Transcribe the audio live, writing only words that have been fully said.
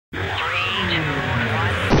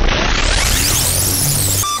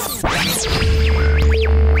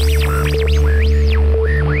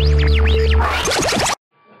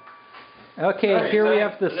Okay, here we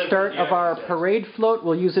have the start of our parade float.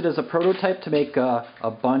 We'll use it as a prototype to make a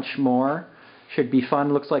bunch more. Should be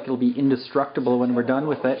fun. Looks like it'll be indestructible when we're done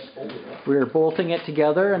with it. We're bolting it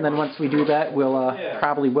together, and then once we do that, we'll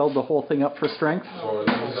probably weld the whole thing up for strength. So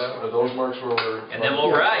are those marks where we're... And then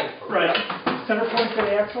we'll ride. Right. Center point for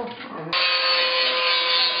the axle.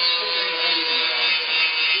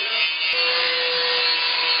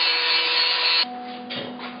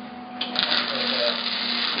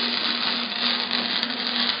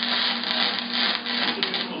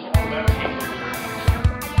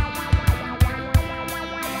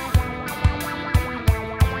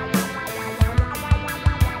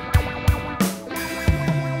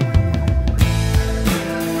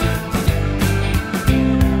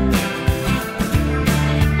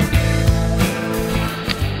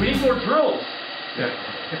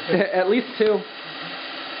 At least 2.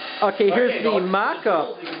 Okay, here's the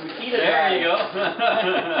mock-up. There you go.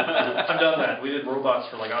 I've done that. We did robots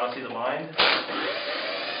for like Odyssey of the Mind.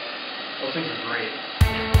 Those things are great.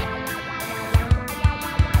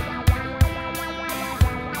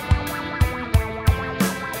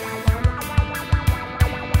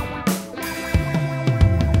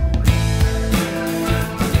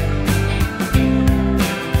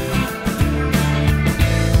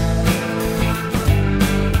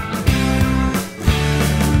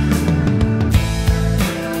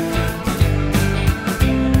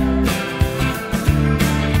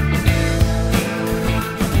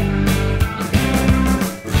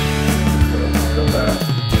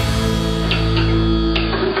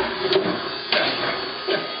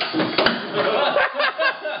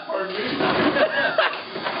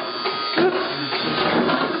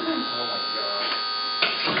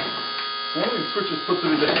 One of these switches puts it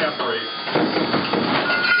into half rate.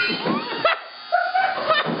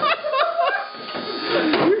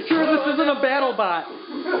 You're sure this isn't a battle bot?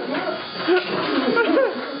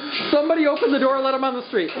 Somebody open the door and let him on the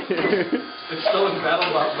street. It's still in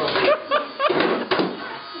battle bot mode.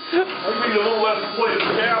 I need a little less play at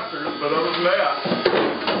the casters, but other than that...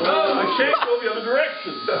 Oh, I can't go the other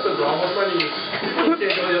direction. That was almost my knee. I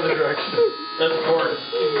can't go the other direction. That's important.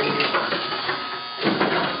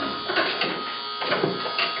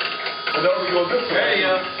 I don't go this way. There you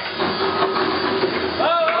go.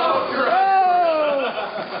 Oh, you're right.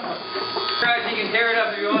 Right, you can tear it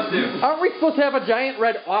up if you want to. Aren't we supposed to have a giant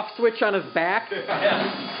red off switch on his back?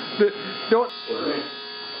 Yeah. Don't...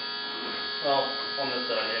 Well, on this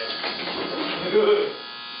side, yeah.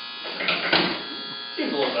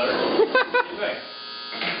 Seems a little better. What do you think?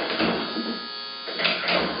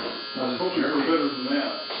 Hopefully we're better than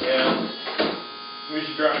that. Yeah. We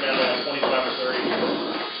should drop it down to like 25 or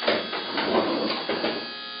 30.